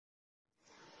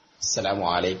അസ്സലാമു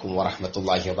അലൈക്കും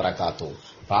വറഹ്മത്തുള്ളാഹി വബറകാതുഹു.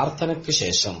 പ്രാർത്ഥനയ്ക്ക്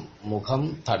ശേഷം മുഖം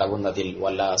തടവുന്നതിൽ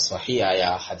വല്ല സ്വഹീഹായ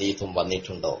ഹദീസും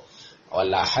വന്നിട്ടുണ്ടോ?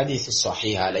 വല്ല ഹദീസ്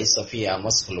സ്വഹീഹ ലൈസ ഫിഹാ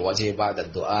മസ്ഹുൽ വജ്ഹി ബഅദ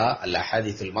ദുആ അൽ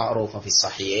ഹദീസുൽ മഅറൂഫ ഫി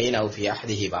സ്വഹീഹൈൻ ഔ ഫി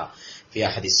അഹദിഹിമാ ഫി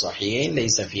അഹദി സ്വഹീഹൈൻ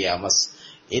ലൈസ ഫിഹാ മസ്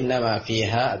إنما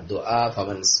فيها الدعاء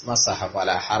فمن مسح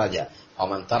فلا حرج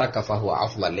ومن ترك فهو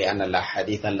أفضل لأن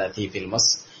الأحاديث التي في المس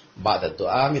بعد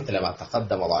الدعاء مثل ما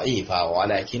تقدم ضعيفة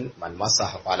ولكن من مسح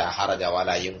فلا حرج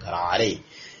ولا ينكر عليه.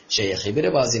 ഷെയ്ഖ് ഇബ്നു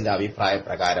ബാസിന്റെ അഭിപ്രായ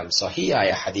പ്രകാരം സ്വഹീഹായ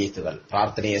ഹദീസുകൾ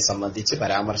പ്രാർത്ഥനയെ സംബന്ധിച്ച്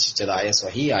പരാമർശിച്ചതായ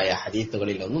സ്വഹീഹായ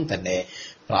ഹദീസുകളിൽ ഒന്നും തന്നെ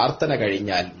പ്രാർത്ഥന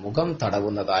കഴിഞ്ഞാൽ മുഖം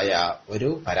തടവുന്നതായ ഒരു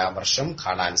പരാമർശം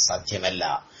കാണാൻ സാധ്യമല്ല.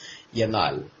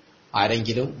 എന്നാൽ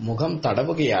ആരെങ്കിലും മുഖം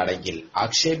തടവുകയാണെങ്കിൽ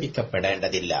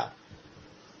ആക്ഷേപിക്കപ്പെടേണ്ടതില്ല.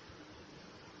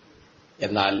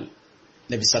 എന്നാൽ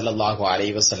നബി സല്ലല്ലാഹു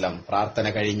അലൈഹി വസല്ലം പ്രാർത്ഥന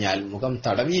കഴിഞ്ഞാൽ മുഖം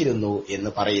തടവിയിരുന്നു എന്ന്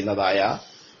പറയുന്നതായ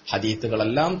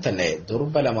ഹദീസുകളെല്ലാം തന്നെ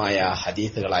ദുർബലമായ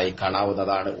ഹദീസുകളായി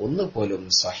കാണാവുന്നതാണ്. ഒന്നുപോലും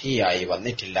സ്വഹീഹായി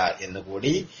വന്നിട്ടില്ല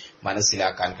എന്നുകൂടി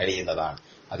മനസ്സിലാക്കാൻ കഴിയുന്നതാണ്.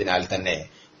 അതിനാൽ തന്നെ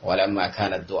ولما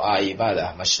كان الدعاء عبادة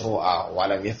مشروعة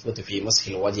ولم يثبت في مسح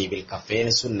الوجه بالكفين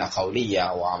سنة قولية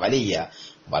وعملية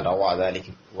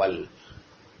بل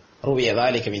روي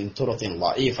ذلك من طرق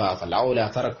ضعيفة فالأولى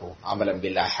تركه عملا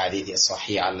بالأحاديث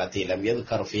الصحيحة التي لم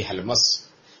يذكر فيها المس.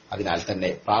 അതിനാൽ തന്നെ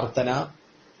പ്രാർത്ഥന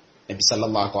നബി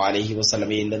സല്ലല്ലാഹു അലൈഹി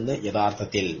വസല്ലമയിൽ നിന്ന്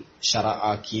യഥാർത്ഥത്തിൽ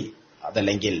ശറഅാക്കി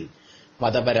അതല്ലെങ്കിൽ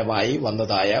മതപരമായി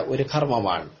വന്നതായ ഒരു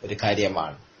കർമ്മമാണ്, ഒരു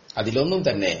കാര്യമാണ്. അതിലൊന്നും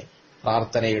തന്നെ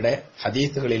പ്രാർത്ഥനയുടെ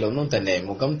ഹദീസുകളിലൊന്നും തന്നെ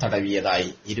മുഖം തടവിയതായി,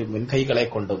 ഇരു മുൻകൈകളെ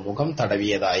കൊണ്ട് മുഖം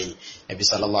തടവിയതായി നബി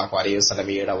സല്ലല്ലാഹു അലൈഹി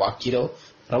വസല്ലമയുടെ വാക്കിലോ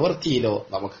പ്രവൃത്തിയിലോ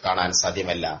നമുക്ക് കാണാൻ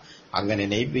സാധ്യമല്ല. അങ്ങനെ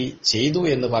നബി ചെയ്തു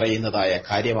എന്ന് പറയുന്നതായ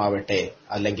കാര്യമാവട്ടെ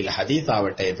അല്ലെങ്കിൽ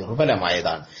ഹദീസാവട്ടെ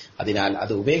ദുർബലമായതാണ്. അതിനാൽ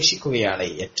അത് ഉപേക്ഷിക്കുകയാണ്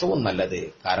ഏറ്റവും നല്ലത്.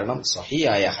 കാരണം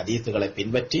സ്വഹീഹായ ഹദീസുകളെ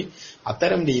പിൻപറ്റി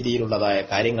അത്തരം രീതിയിലുള്ളതായ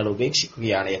കാര്യങ്ങൾ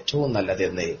ഉപേക്ഷിക്കുകയാണ് ഏറ്റവും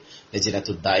നല്ലതെന്ന്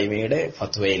ലജ്നത്തു ദായിമയുടെ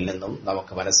ഫത്വയിൽ നിന്നും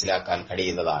നമുക്ക് മനസ്സിലാക്കാൻ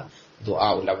കഴിയുന്നതാണ്.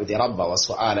 دعاء العبد ربه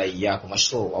وسؤاله إياه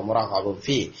مشروع ومرغب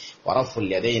فيه ورفع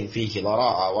اليدين فيه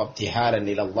ضراعة وابتهالا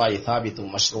إلى الله ثابت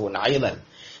مشروع أيضا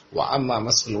وأما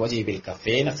مسح الوجه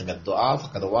بالكفين من الدعاء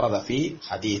فقد ورد فيه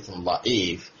حديث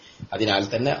ضعيف. അതിനാൽ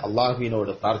തന്നെ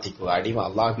അള്ളാഹുവിനോട് പ്രാർത്ഥിക്കുക, അടിമ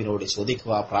അള്ളാഹുവിനോട്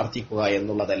ചോദിക്കുക, പ്രാർത്ഥിക്കുക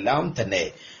എന്നുള്ളതെല്ലാം തന്നെ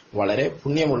വളരെ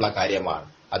പുണ്യമുള്ള കാര്യമാണ്.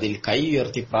 അതിൽ കൈ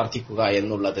ഉയർത്തി പ്രാർത്ഥിക്കുക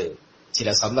എന്നുള്ളത് ചില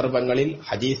സന്ദർഭങ്ങളിൽ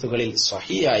ഹദീസുകളിൽ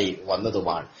സ്വഹീഹായി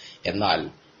വന്നതുമാണ്. എന്നാൽ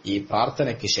ഈ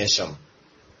പ്രാർത്ഥനയ്ക്ക് ശേഷം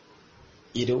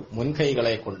ഇരു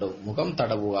മുൻകൈകളെ കൊണ്ട് മുഖം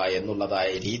തടവുക എന്നുള്ളതായ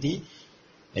രീതി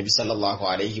നബി സല്ലല്ലാഹു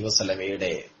അലൈഹി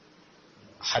വസല്ലമയുടെ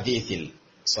ഹദീസിൽ,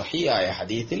 സ്വഹീഹായ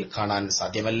ഹദീസിൽ കാണാൻ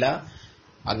സാധ്യമല്ല.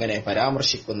 അങ്ങനെ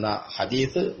പരാമർശിക്കുന്ന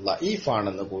ഹദീസ്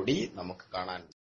ളഈഫാണെന്ന് കൂടി നമുക്ക് കാണാൻ